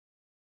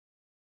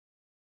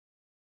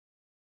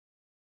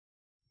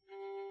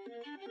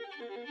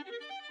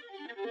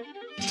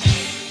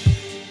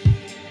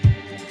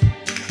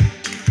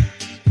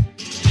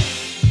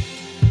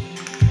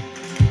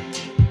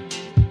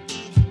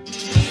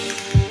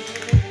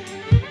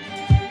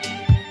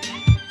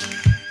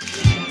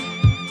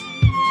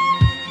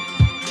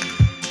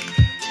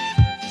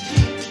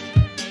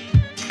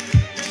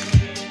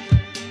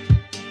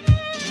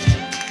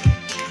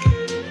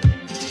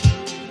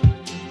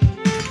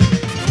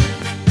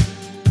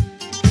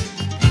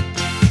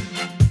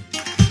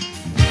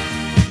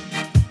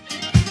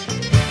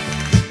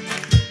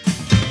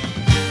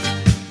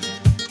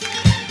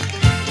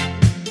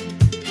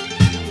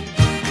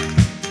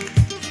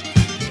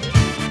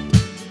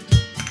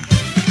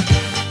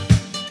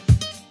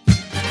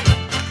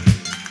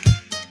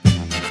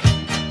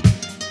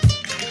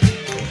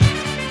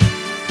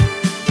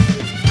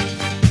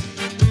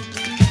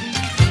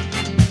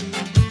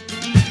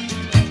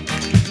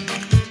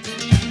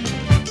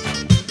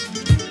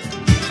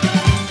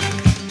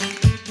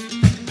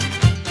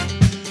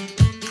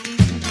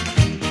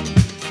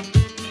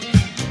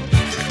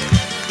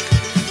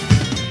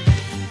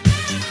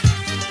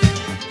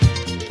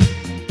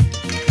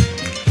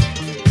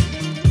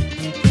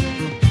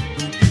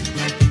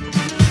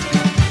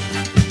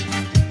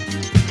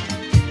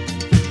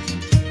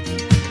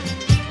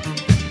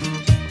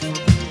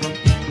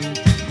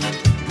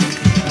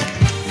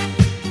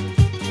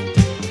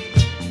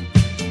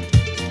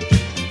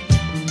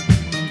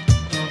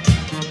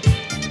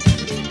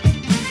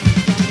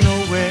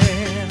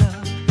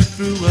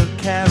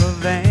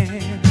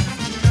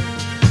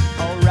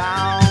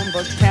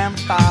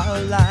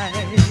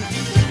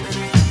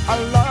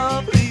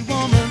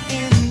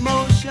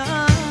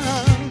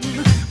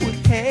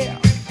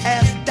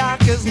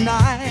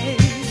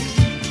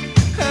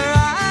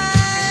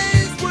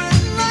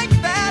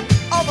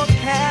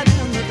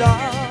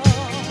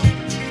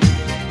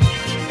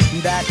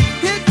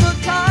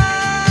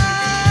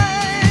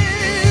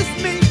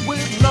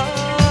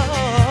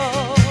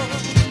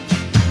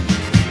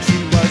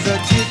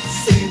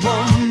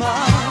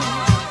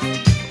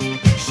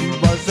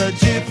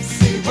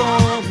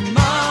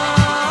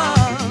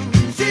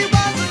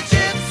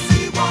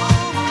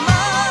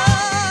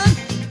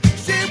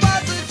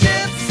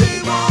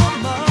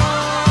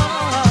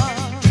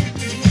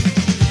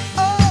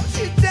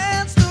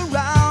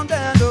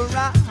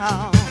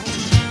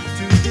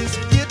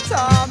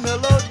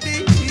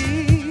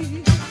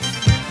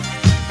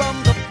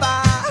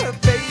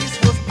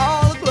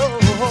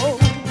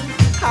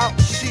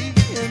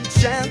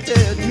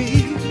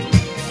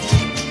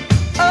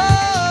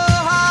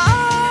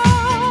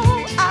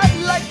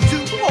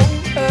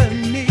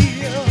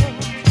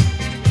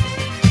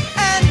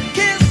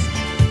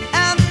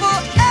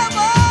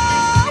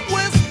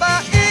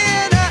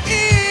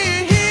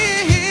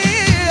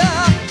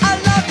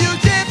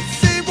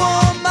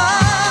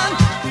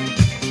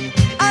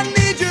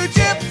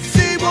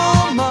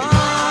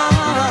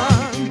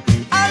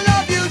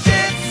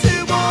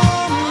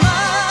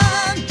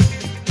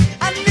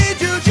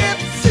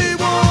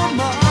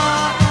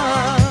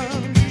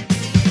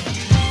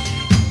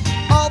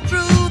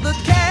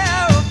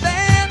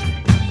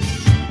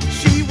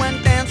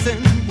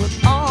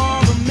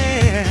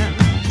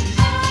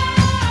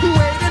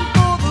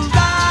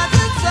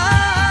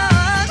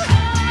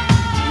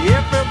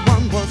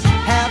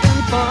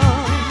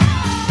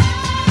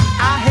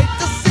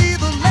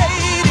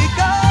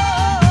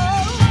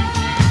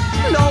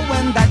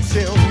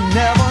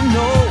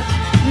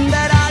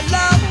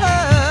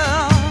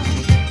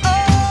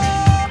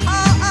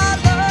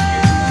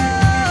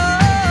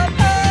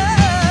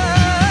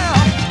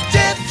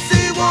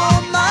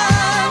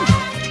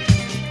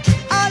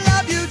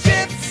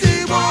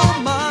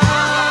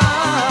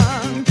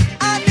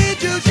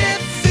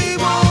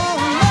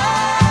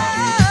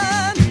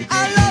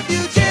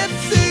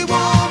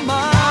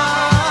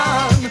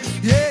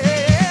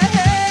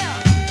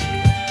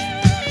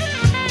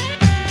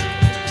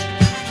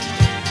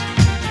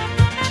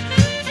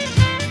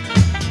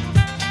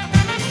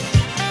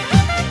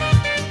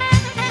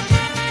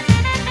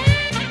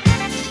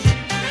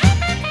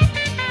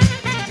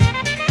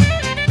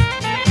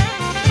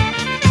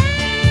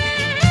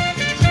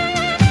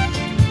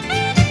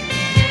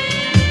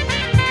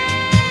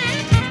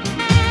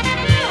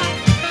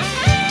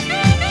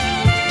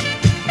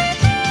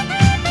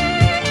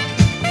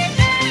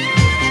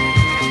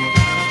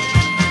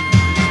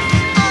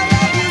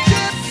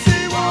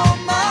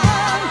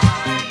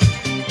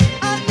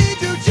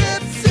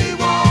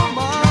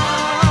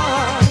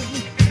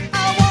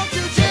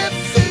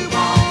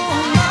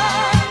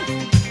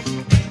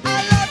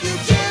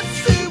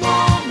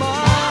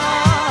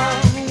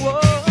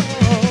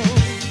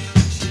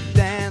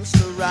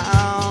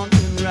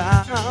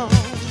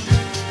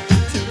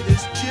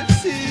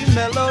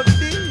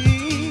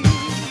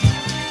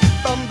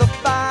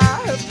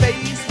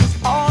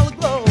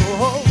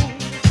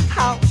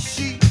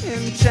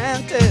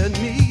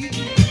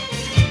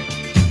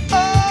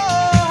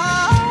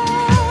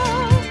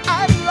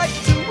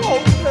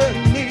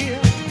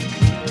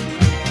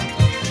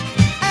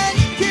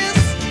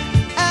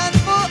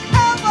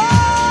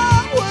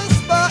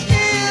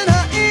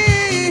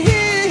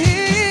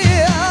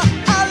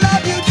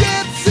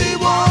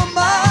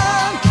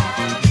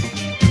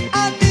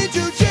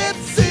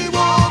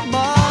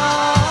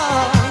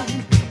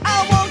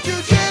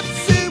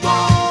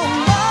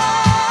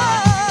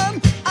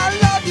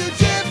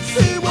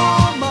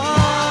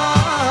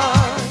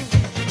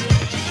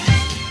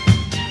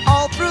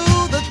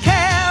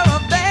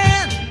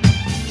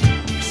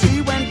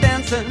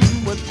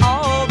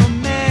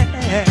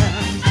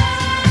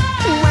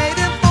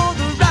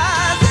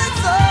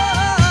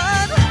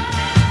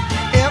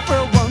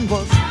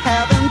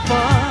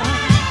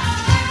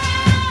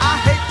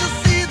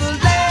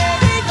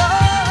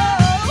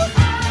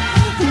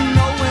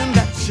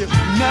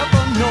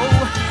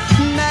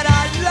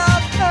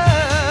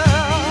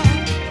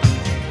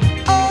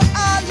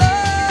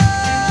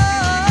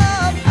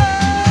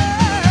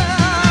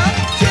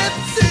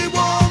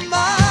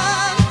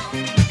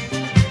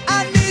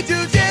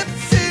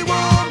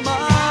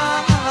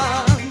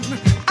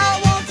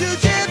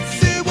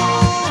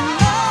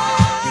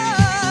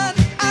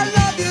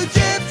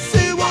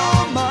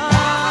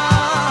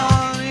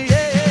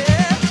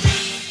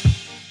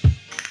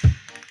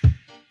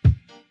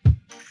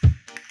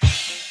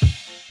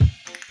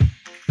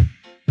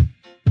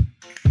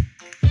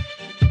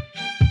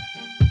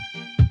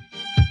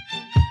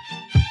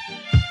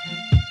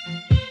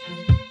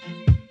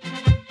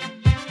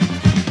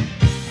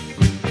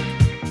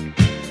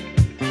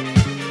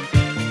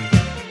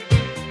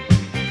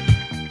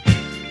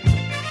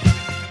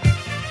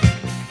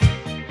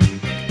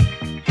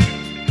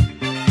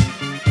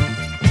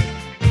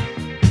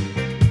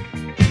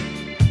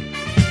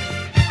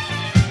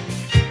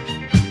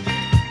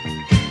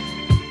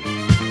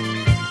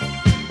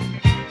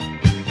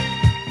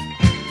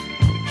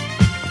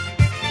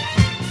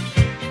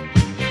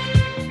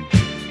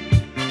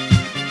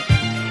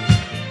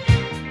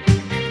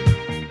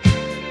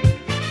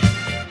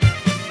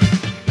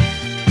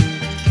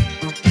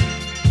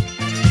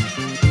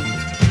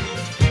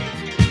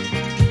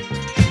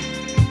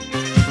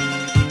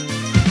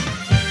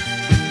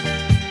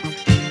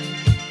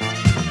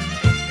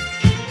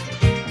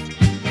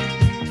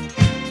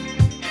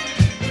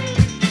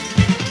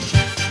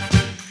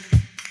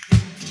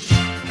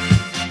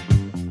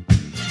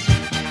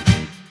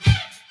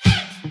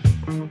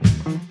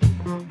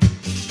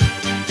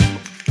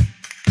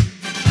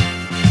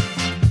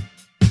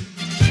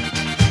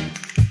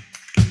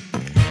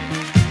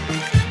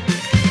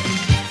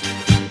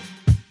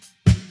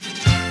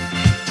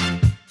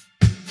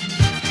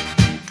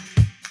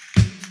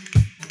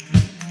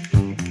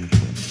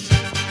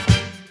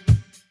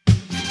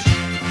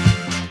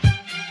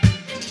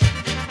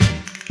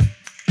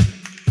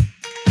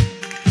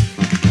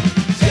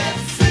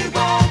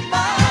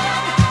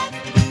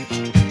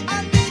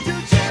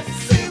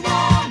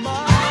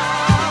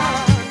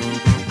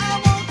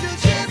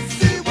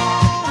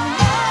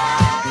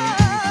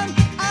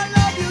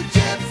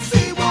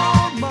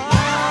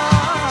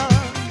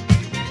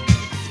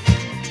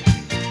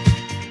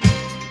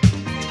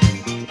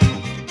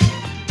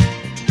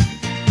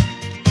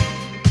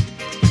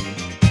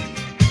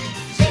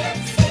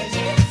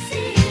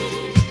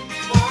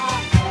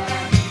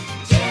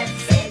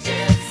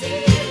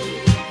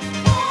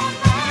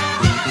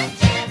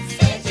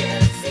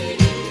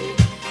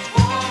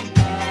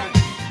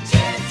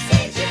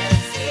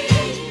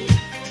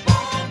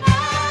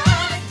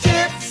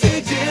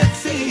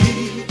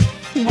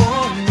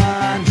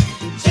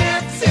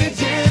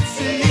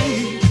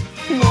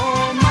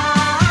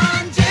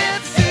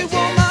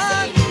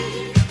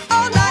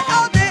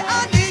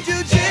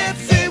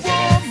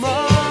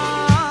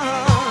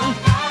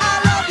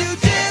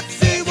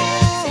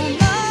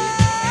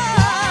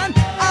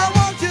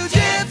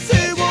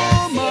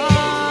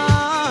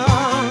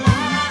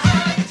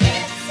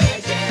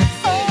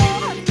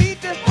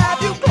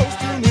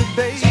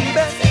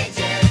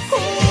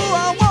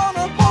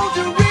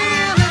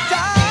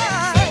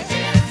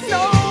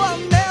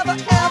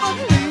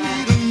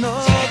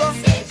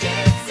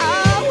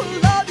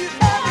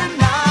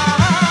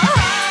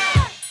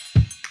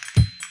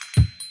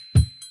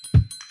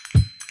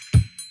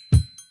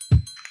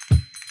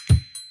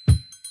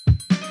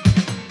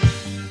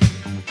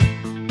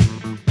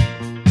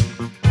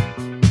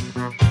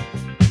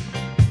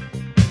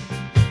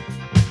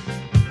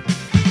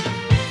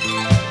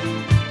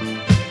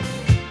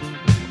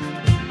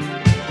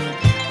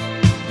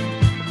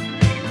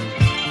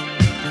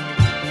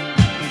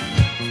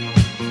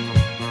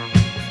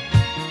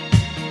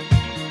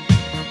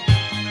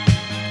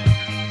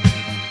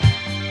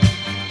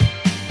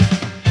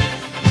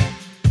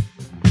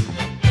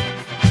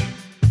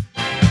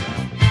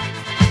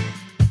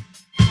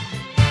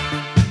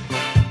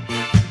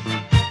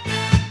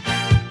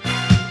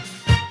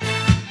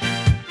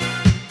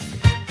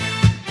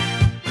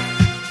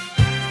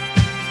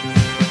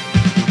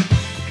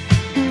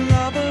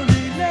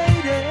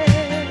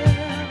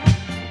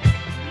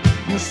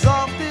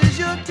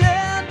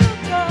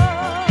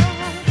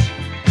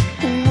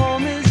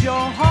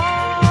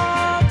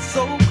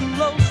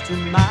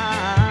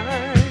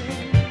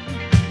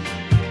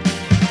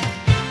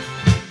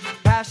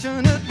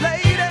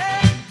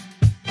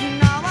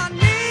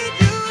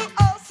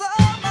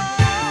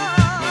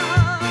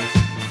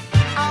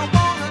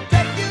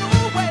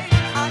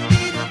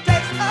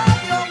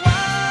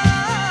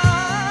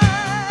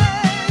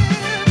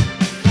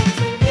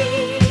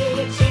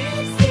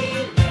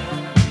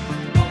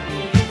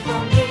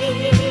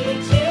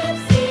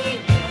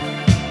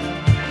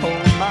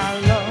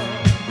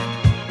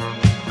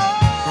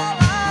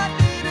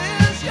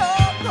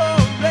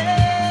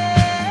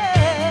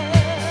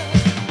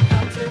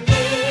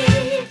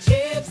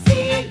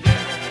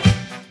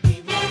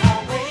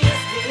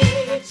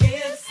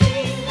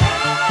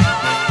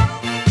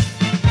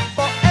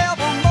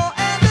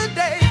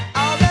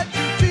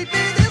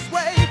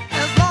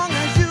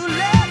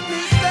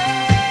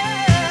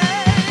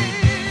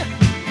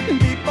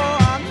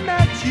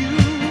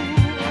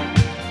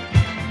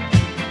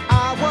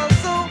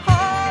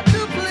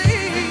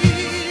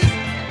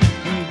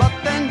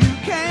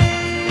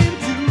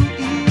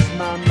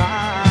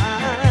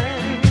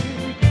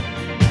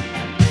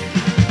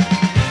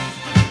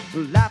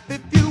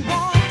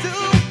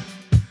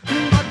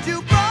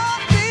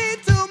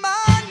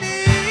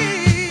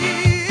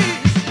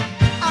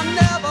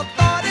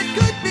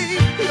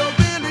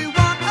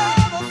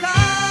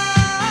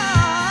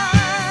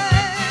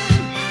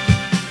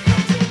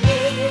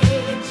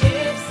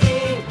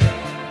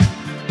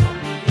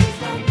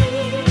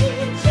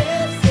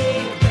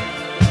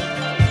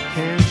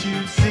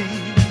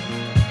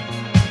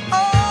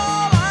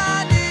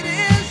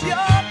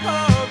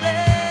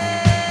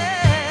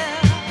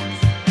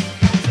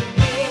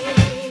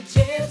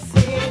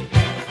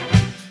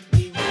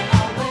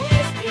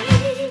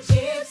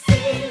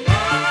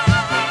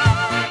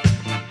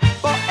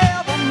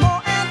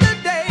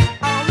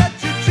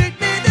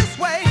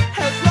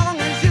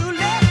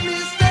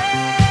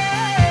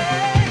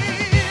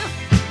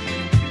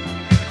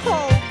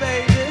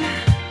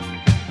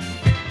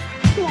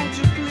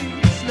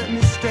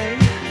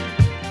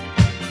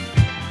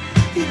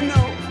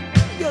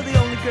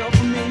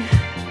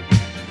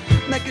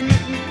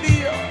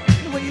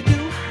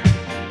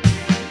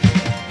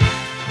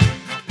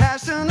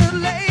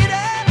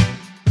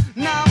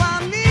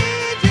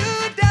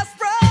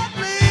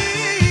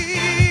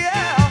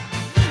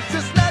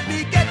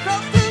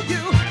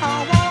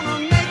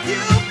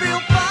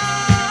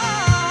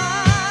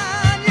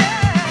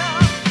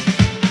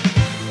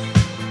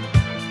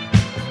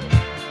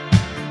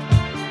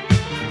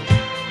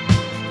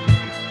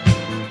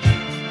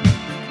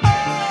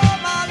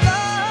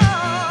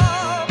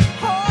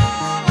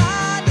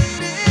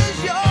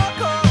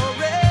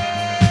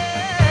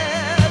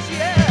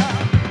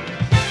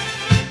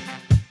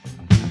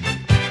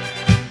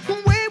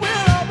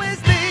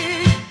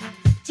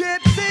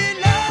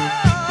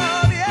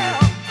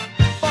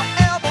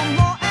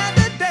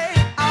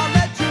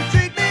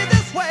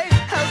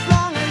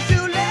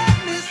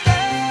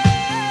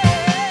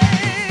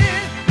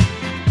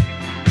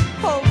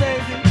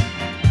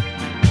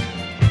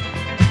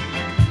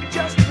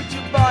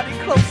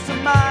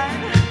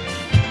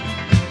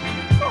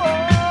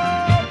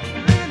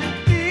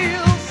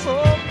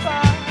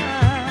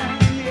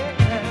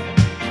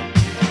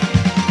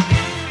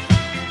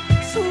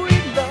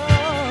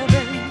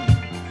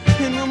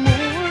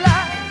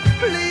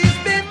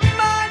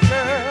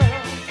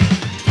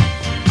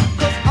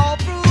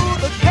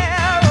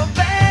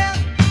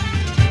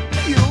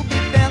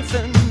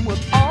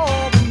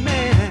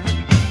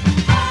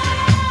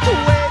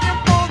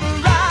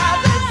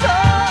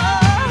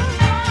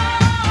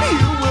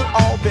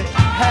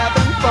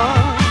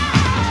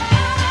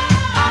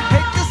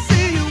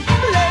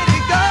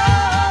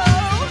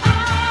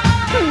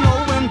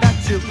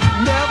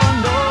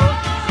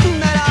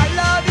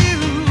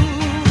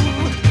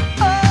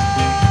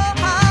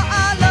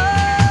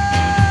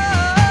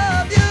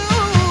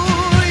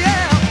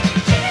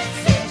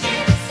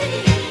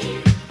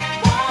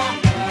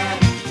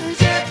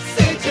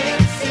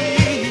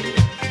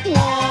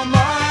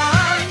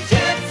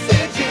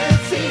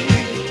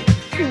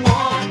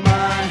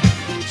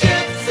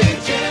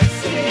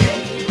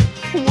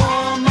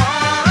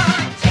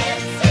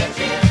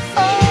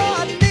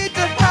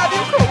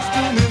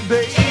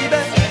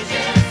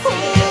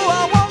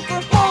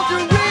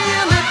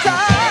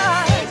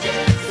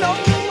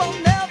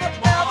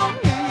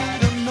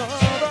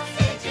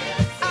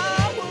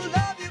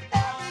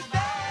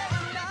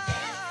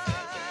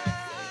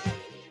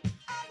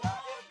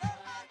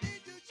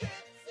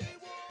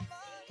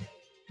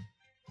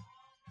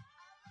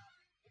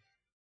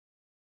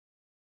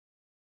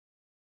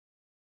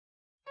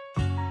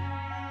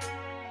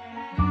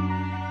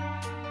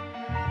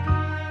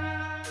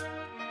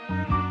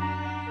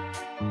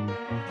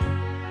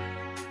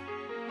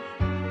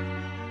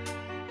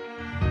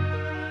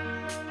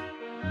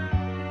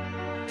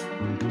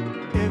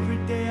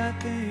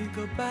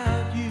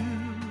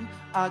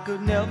I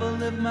could never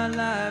live my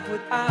life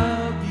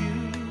without you.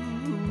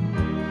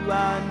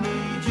 I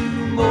need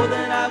you more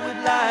than I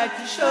would like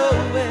to show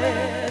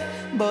it,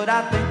 but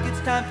I think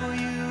it's time for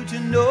you to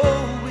know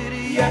it.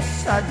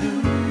 Yes, I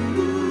do.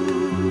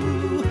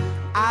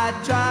 I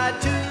tried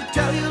to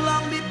tell you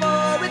long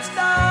before it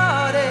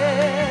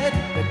started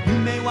that you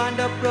may wind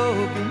up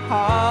broken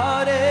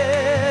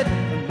hearted,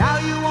 and now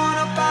you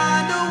wanna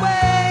find a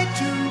way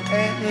to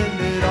end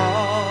it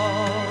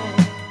all.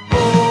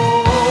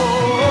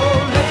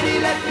 Oh, lady,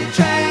 let me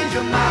change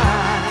your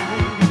mind.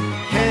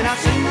 Can I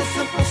sing a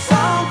simple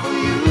song for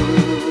you?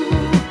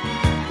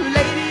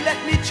 Lady, let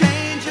me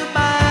change your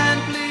mind.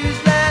 Please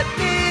let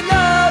me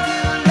love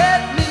you,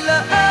 let me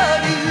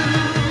love you.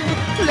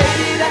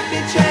 Lady, let me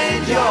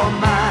change your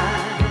mind.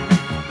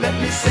 Let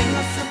me sing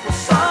a simple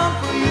song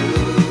for you.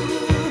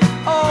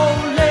 Oh,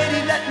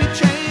 lady, let me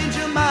change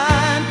your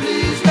mind.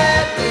 Please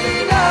let me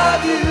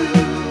love you.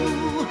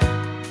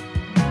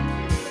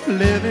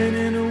 Living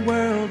in a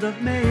world of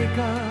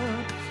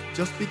makeup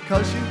just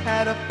because you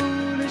had a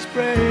foolish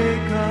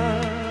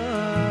breakup.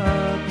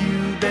 You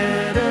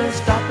better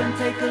stop and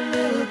take a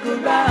look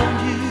around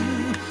you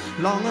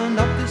long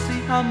enough to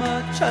see how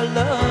much I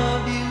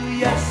love you.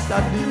 Yes, I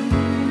do.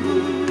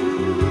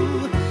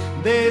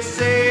 They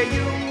say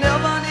you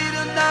never need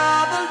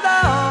another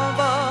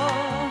lover.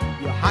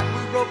 Your heart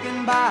was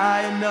broken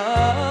by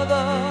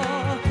another.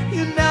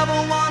 You never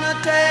wanna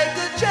take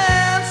a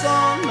chance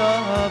on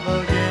love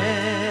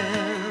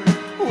again.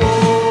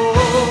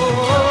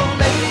 Whoa,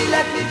 lady,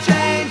 let me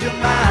change your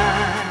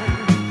mind.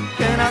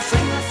 Can I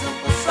sing a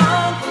simple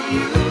song for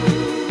you?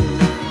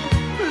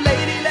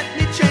 Lady, let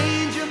me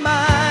change your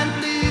mind.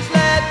 Please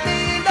let me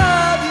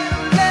love you,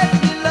 let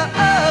me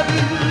love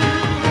you.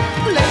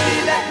 Lady,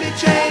 let me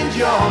change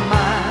your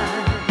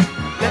mind.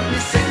 Let me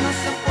sing a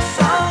simple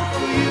song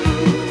for you.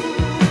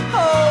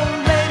 Oh,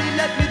 lady,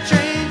 let me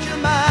change your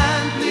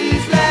mind.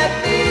 Please let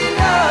me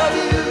love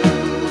you.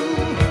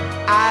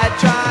 I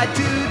tried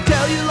to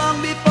tell you long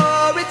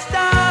before it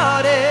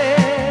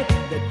started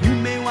that you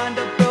may wind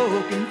up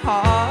broken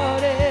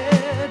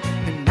hearted,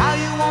 and now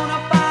you wanna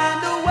find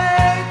a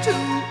way to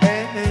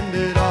end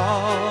it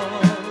all.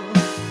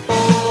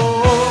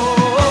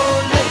 Oh,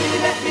 lady,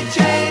 let me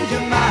change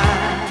your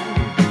mind.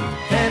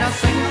 Can I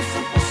sing a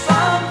simple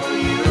song for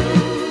you?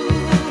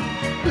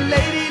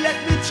 Lady, let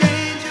me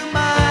change your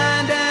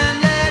mind and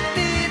let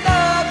me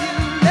love you,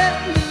 let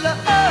me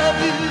love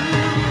you.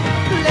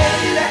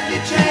 Lady, let me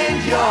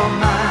change your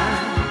mind.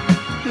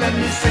 Let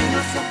me sing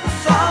a simple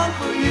song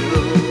for you.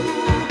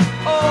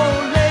 Oh,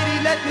 lady,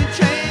 let me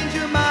change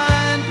your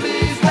mind.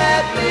 Please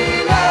let me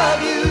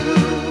love you.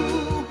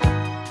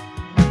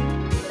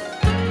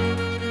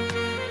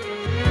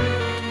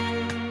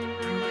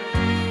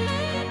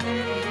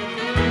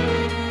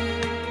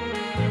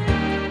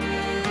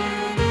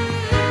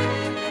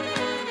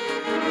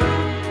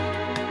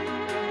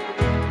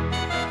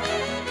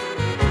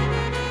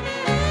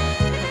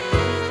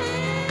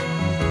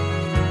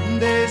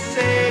 They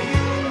say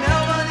you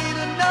never need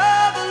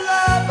another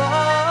lover.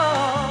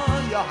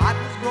 Your heart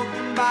was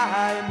broken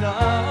by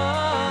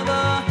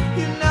another.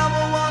 You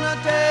never wanna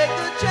take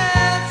a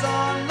chance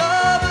on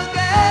love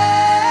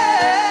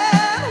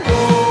again.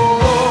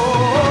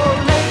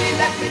 Oh, lady,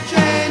 let me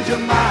change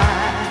your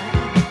mind.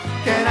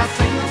 Can I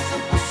sing a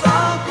simple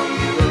song for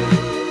you?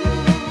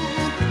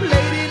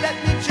 Lady, let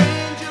me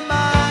change your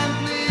mind.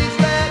 Please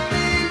let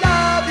me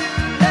love you,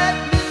 let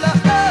me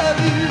love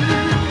you.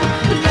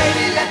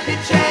 Lady, let me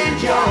change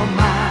your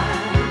mind.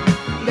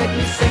 Let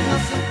me sing a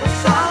simple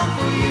song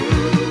for you.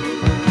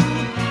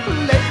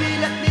 Lady,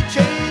 let me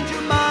change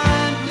your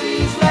mind.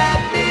 Please let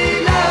me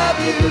love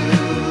you.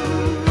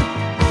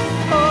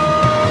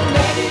 Oh,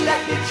 lady,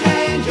 let me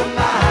change your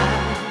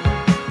mind.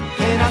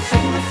 Can I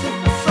sing a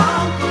simple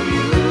song for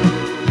you?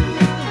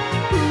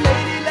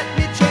 Lady, let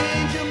me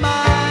change your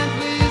mind.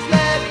 Please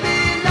let me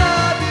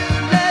love you,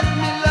 let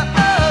me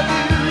love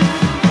you.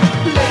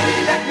 Lady,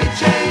 let me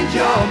change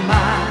your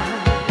mind.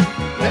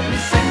 Let me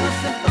sing a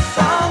simple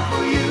song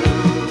for you.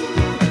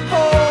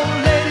 Oh,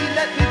 lady,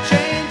 let me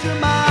change your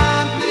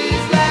mind.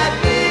 Please let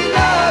me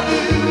love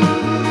you.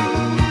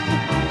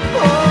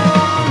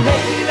 Oh,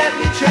 lady, let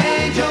me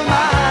change your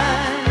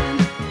mind.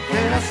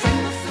 Can I sing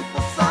a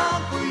simple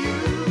song for you?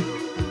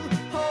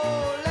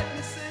 Oh, let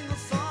me sing a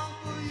song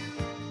for you.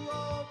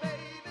 Oh,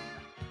 baby,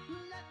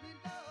 let me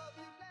love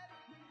you, let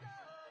me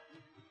love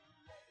you.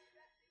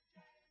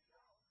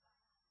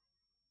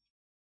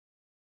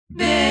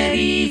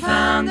 Berry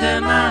van de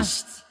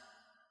Mast.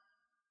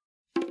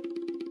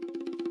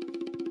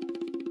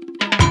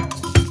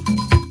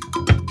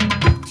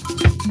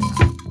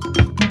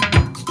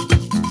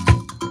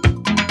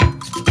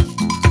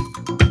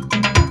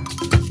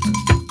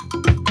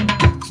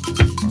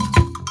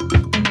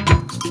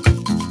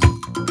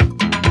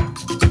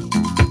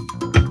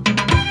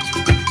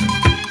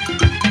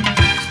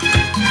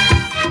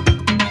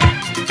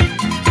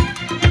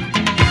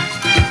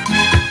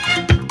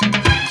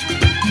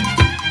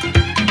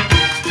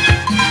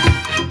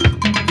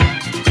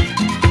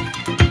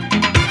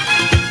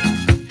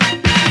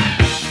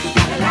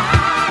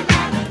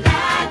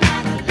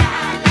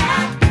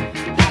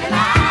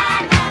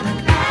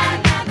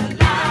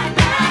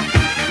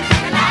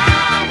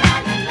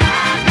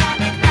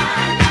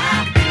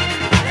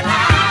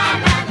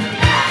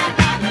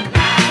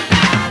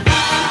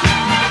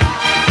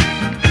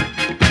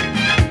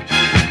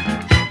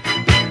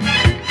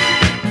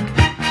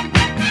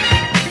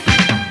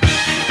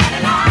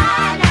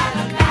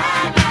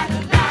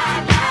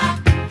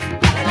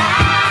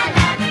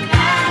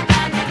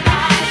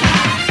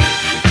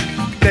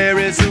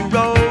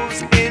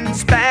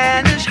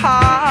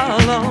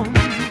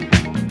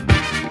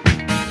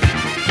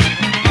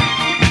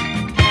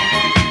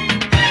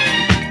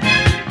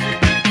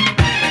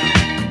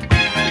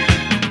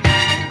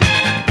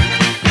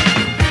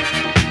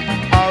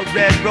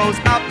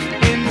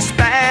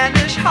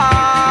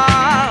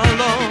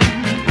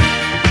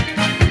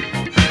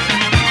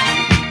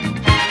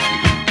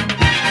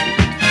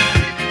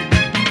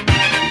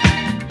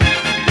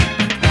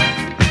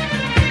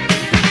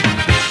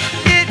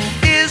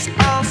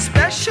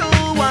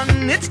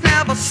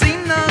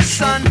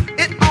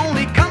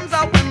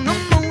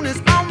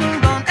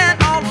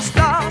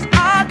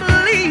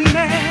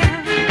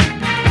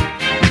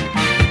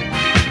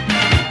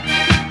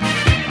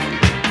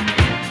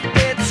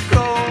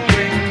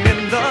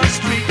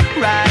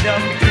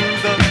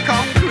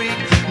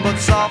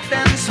 soft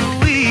and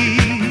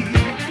sweet,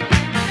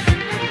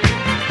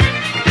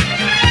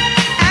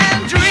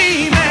 and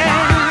dreaming.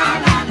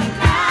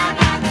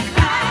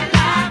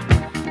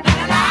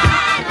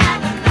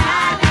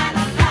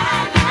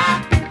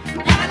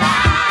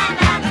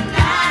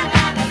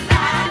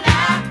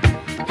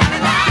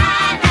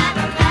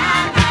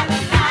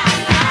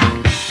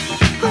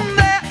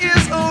 There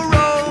is a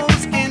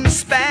rose in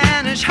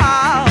Spanish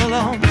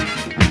Harlem.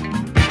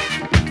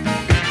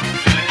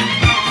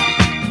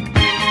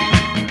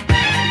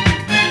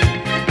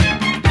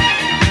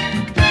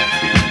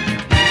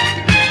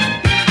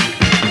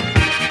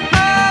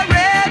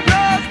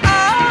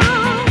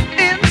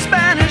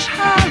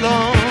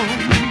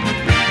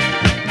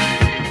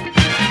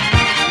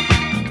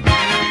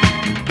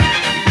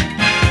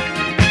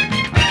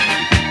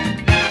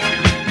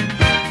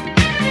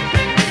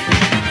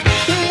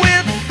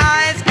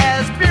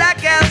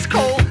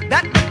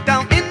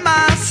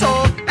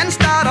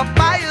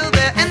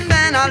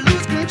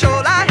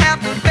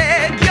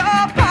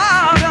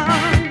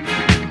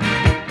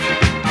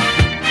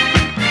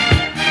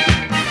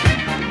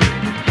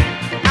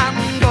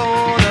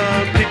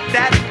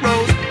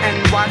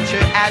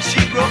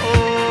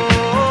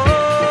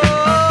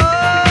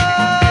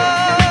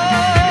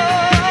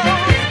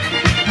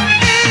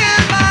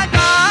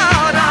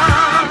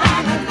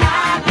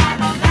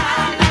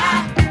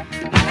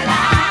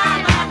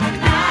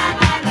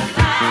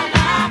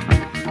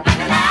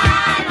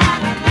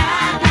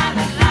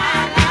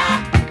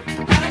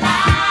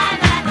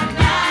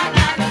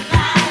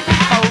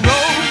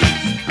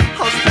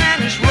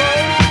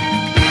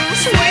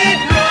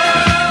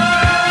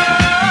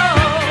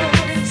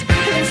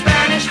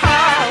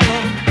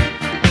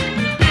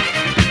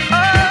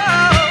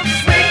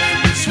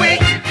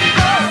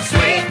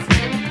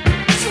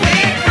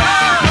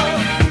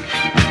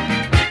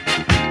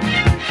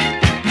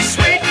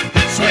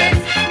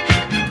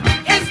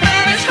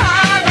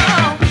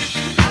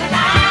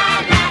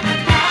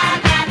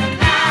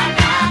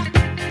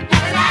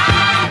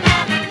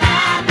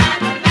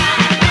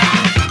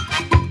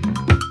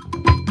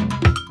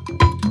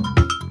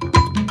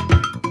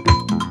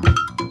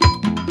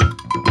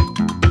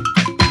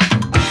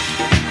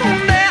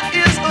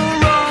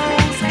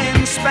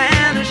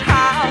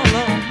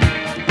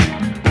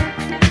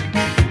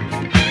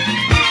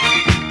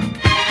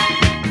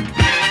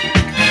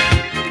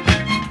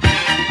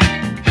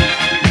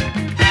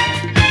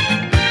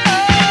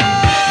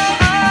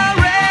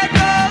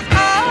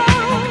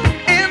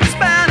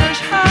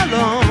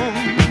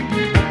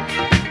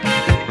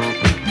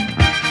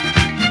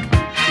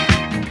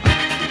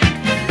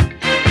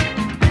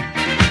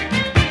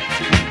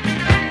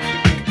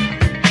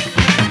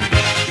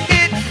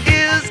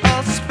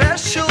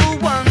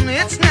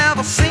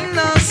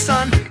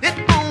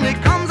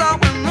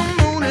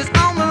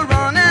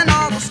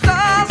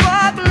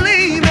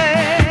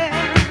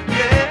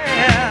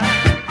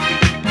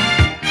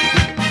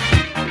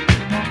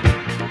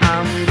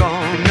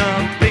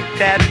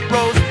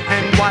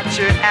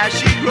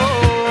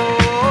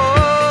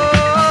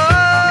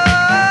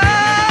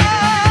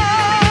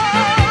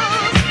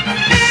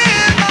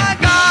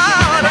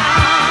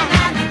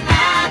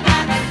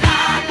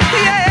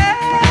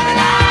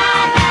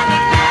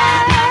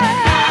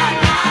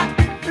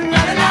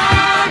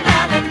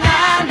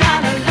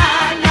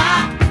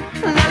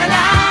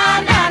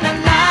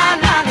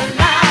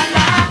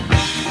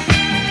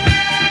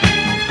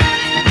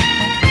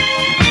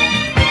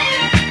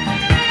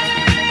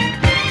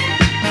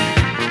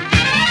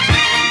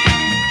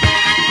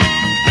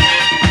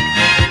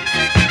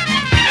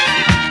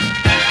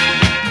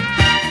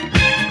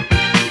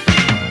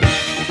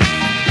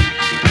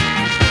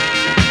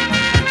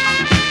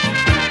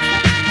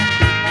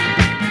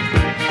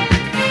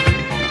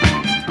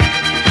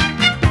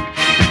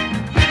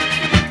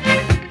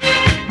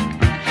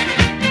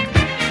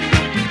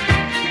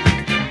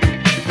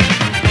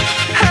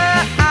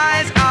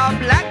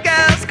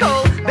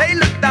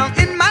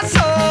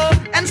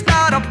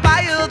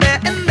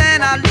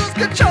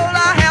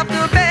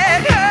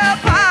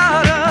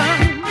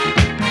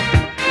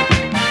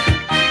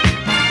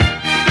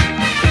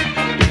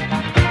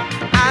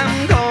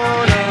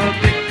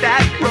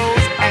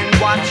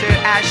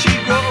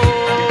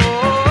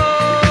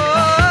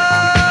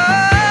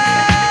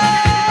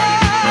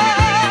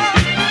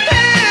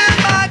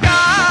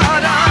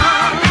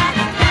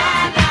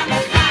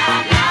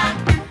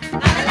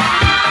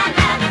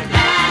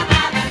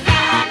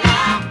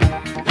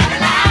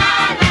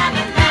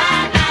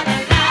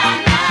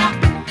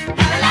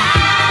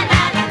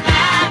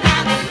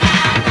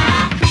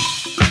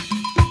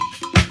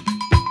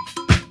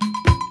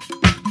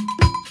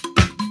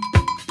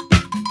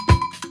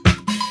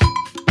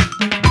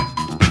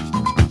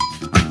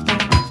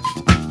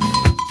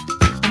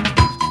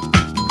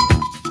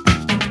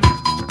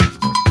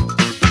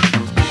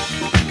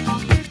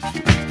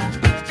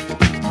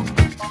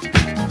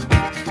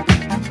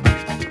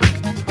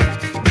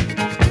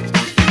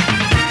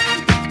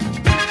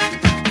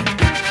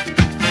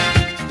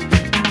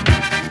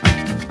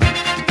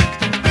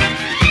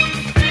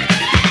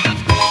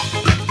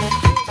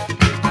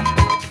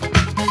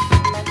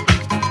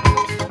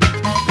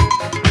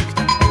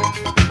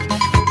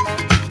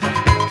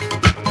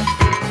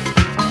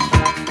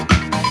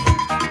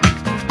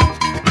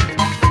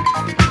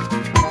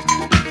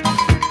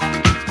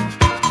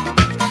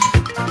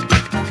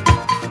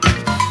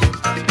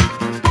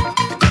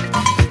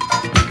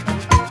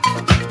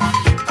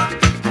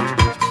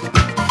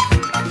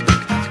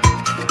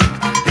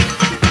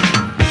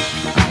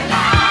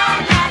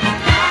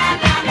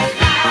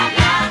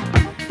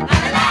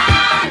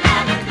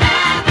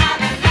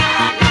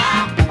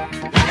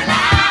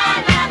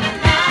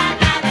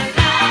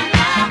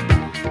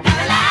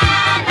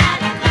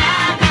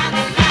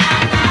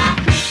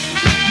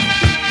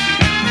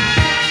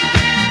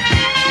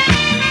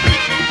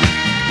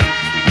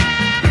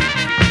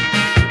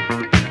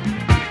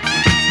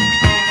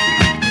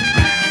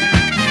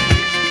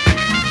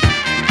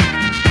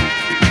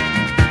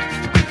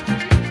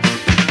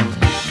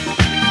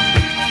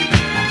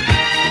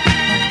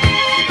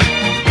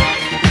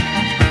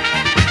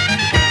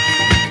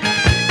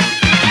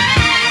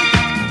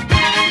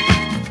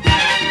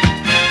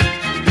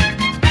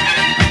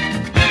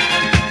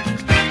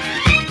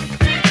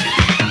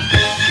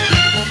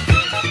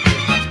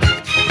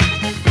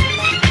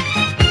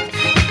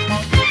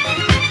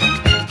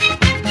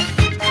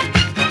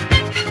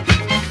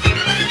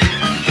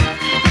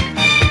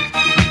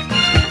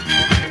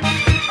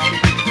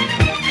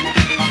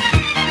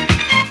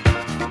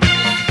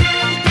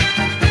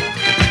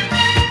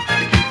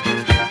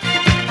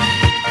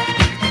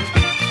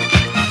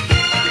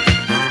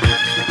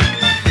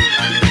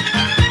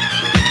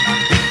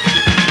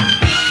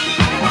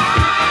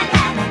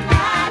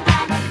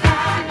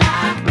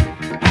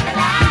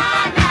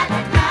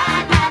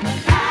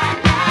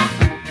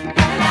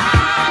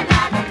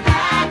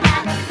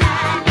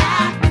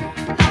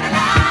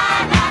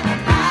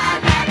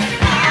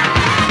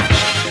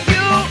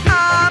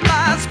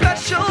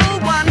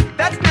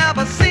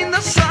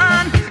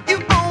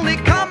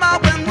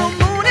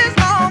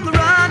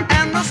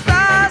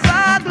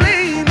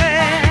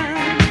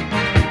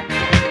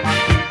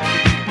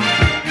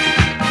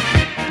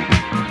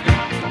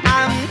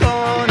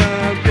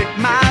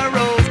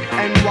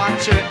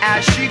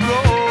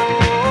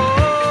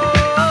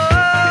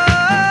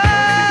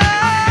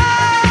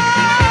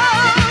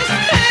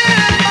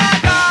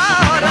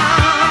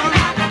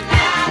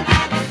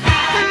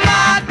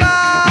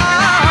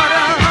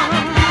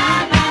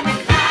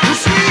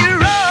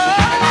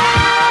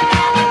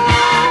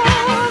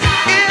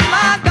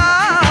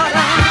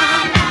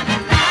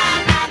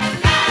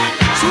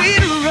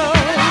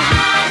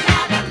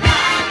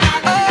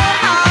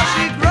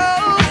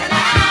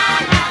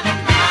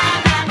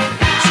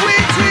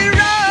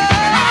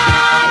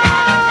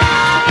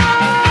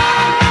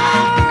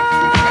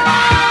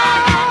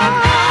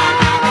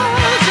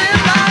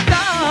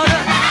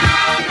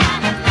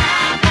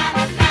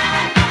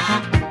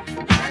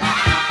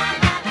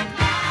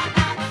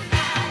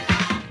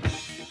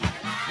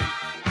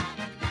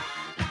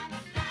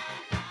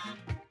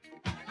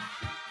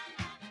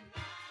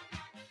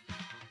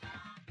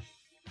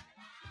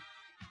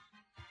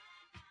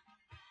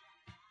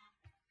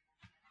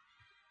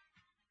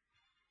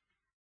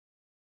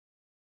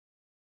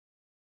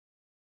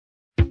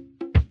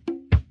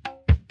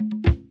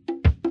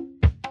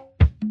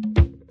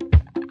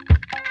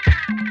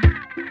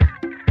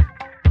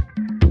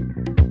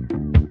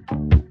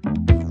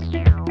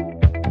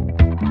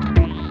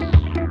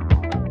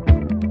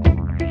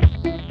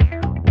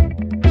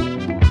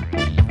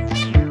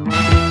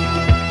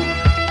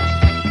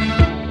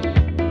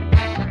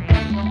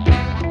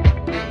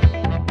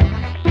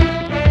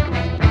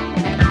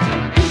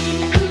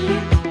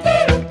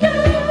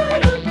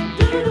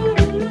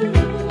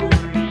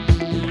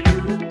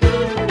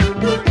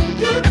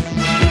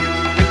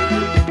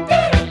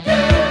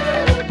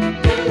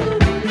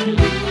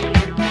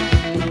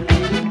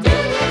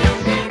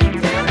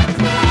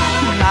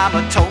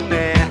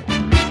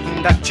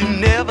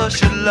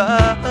 should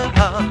love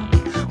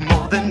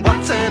more than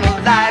once in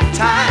a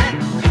lifetime.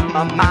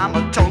 My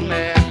mama told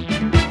me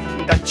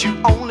that you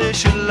only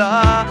should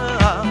love.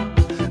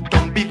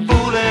 Don't be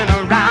fooling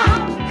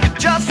around.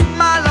 Just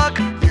my luck,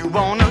 you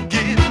wanna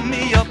give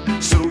me up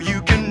so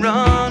you can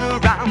run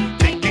around,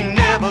 taking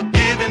never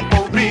giving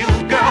for real,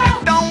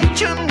 girl.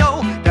 Don't you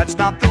know that's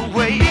not the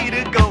way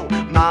to go?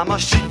 Mama,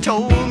 she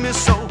told me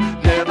so.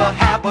 Never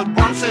have but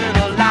once in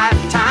a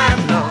lifetime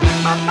love.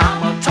 My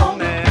mama told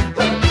me.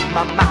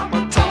 My mama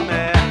told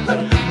me.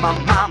 My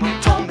mama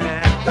told me.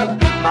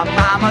 My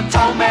mama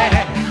told me.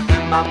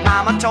 My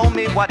mama told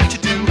me what to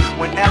do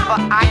whenever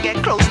I get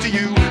close to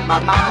you. My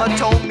mama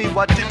told me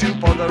what to do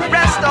for the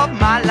rest of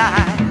my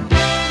life.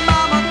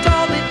 Mama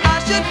told me I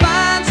should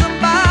find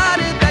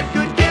somebody that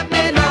could give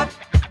me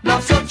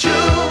love so true.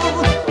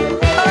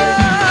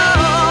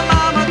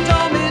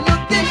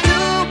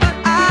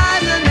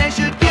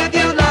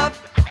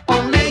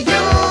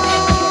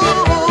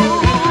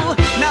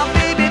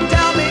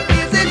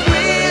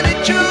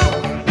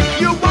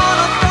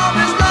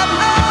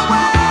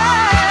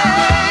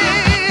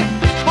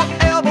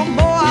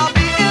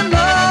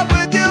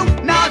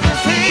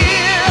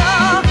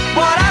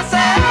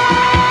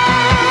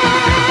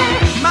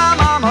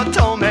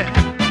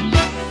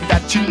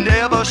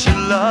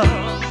 Should love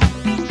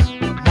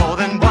more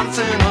than once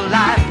in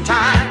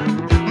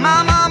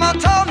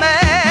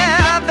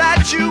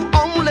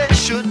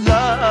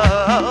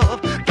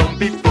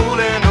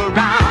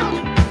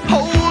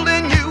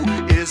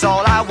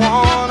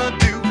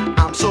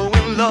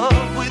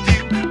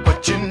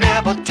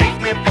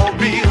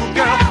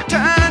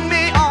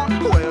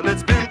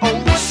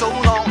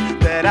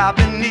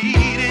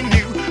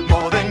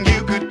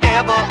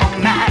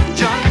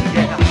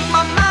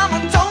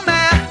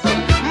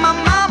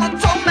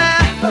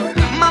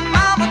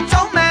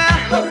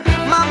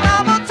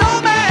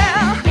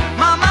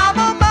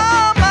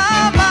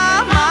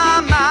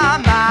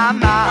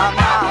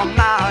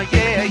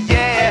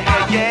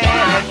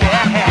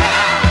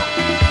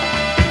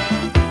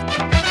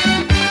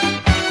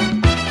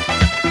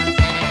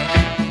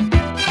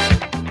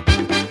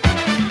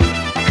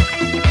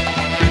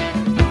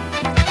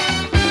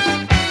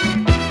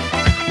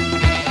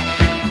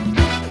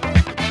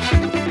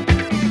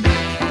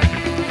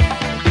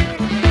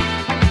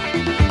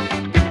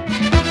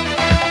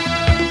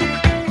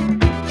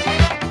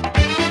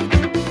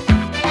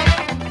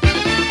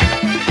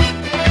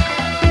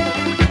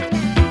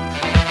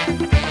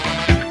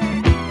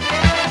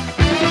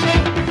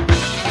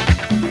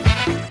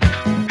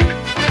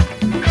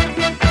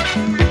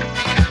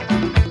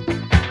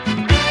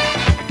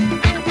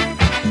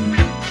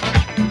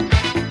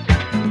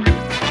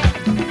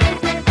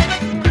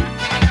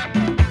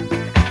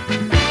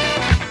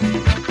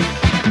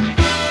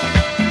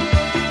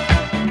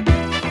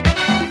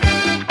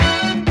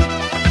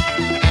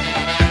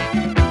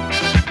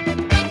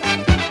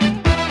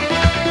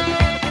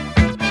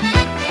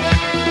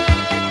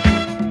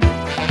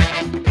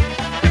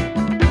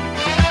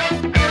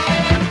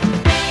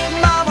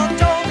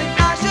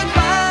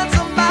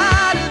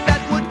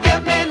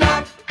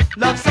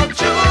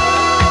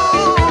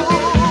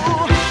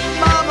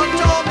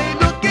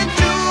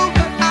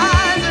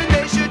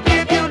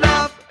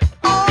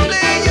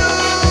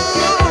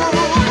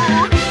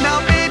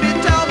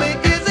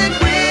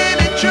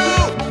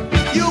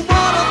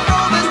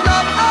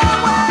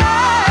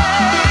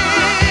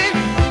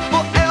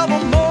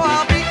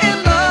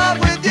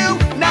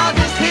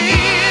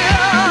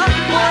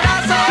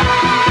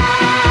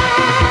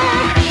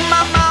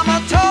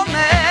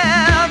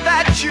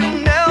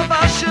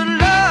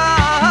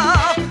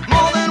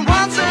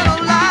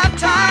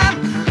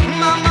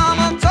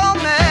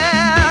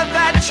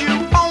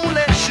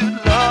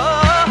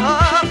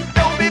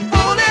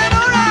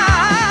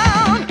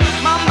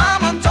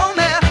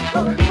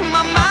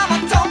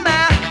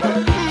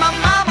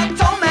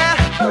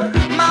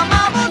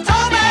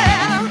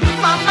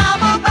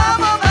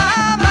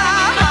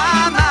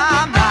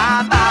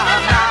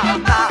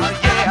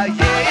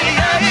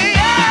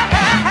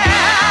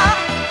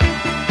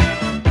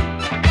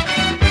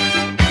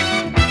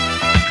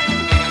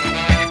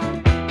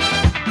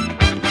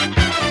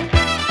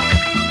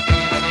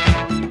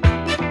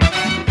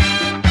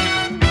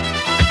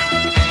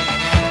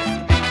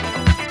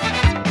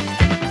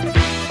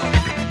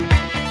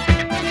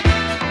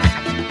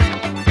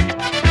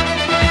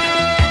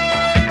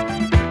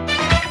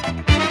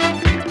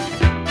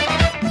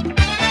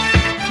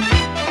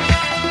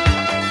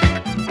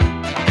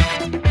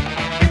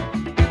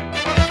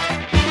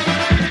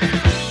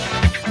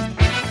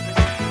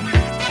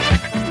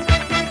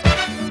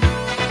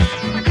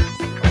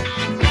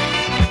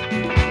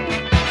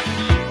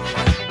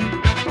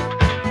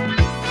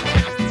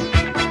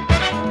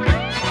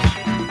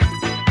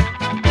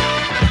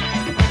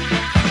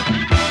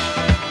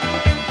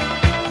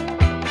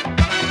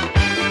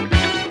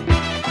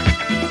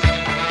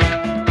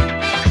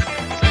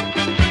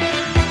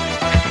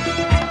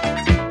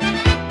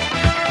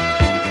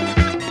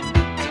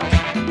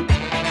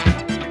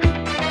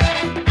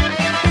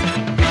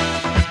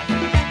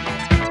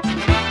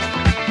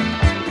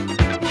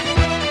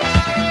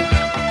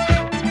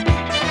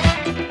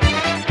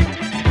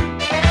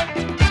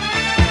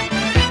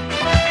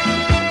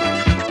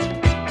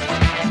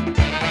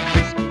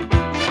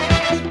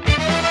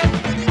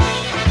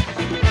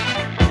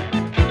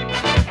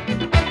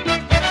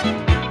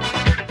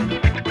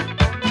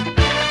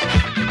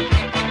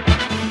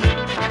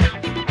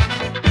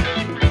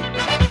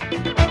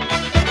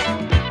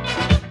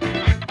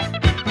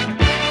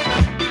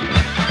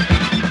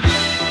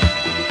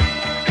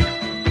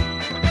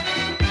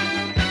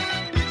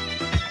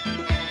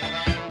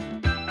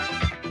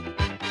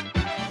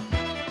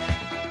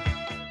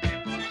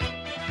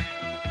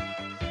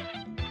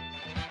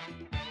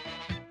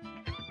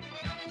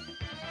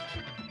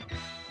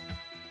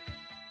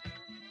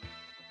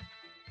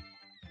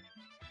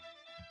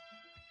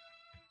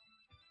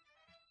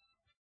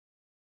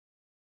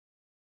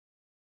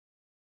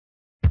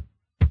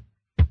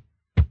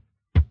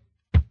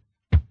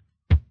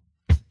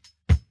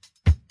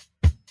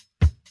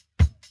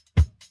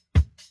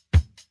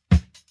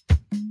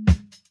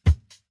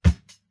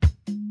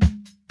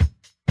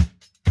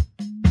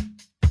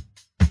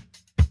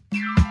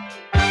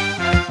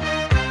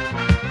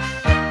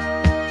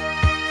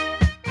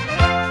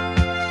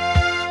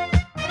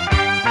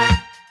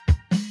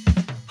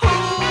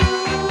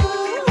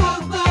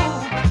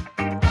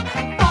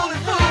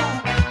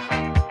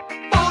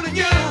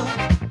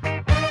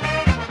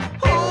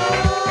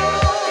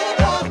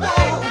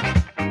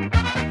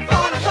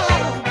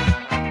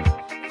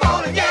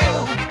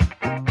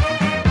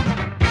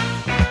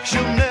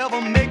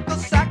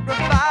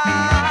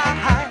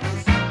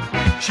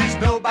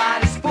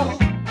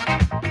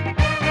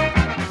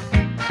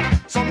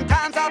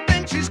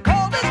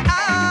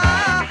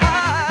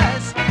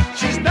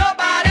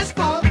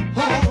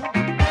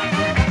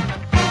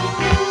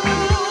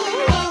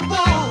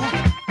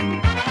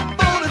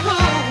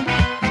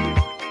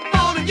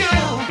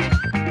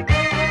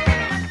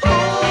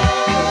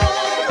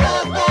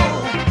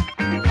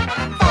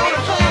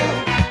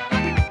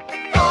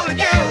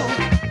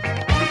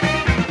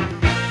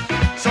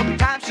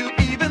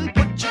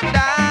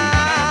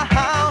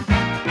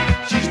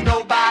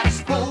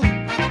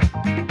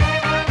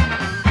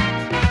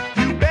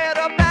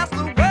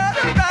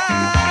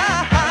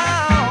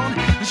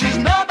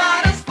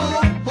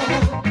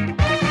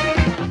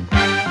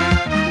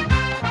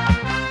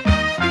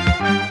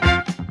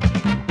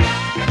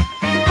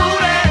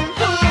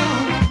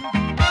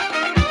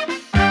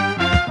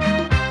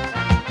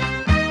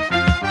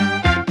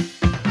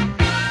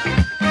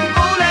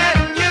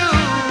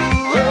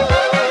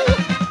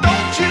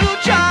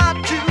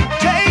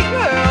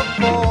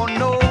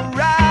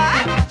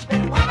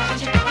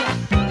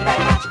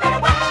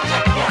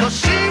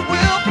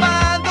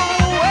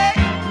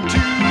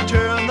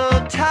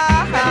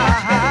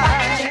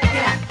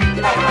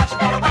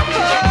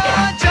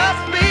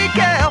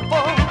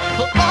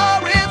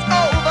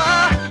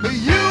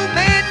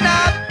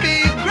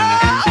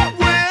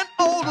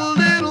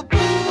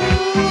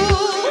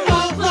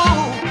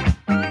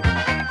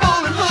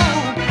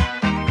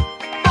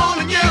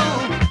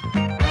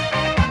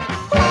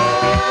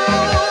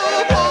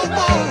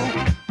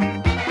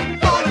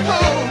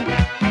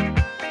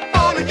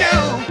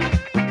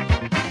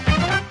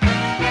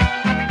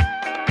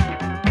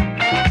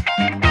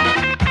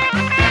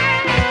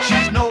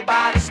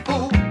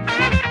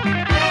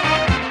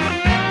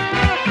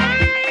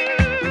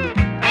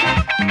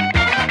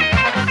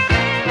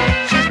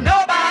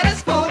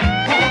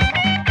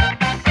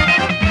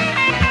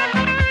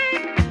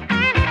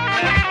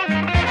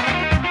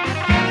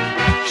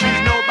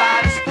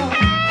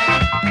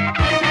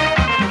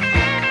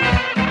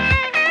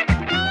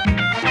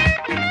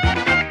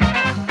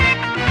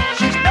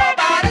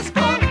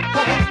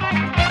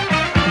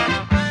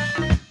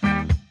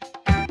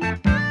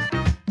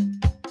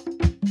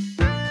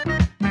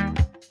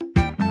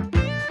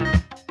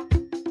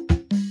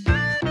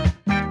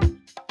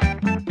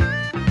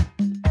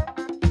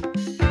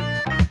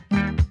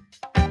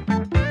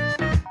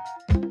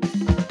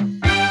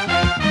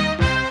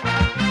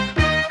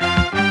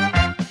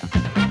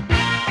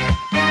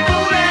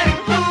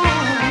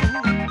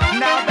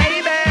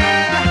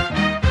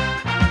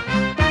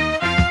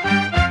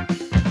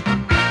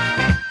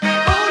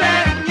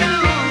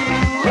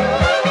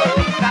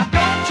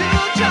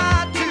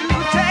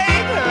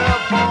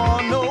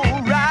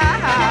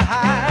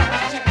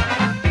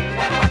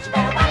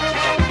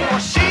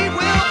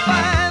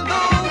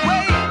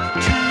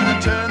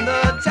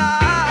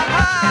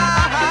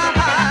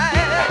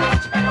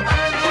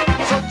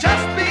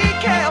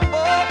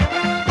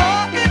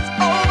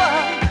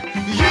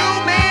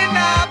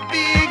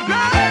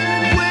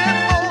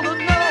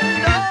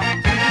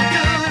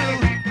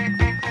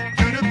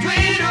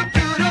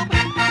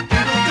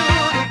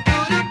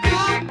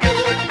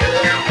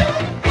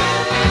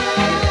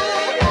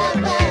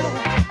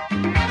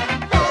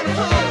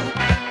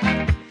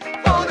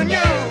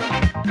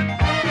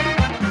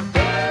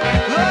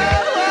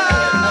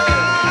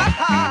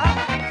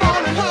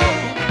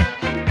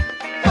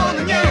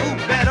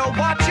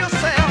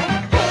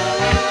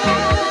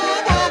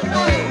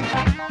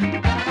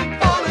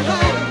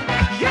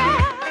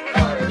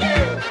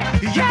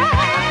Yeah.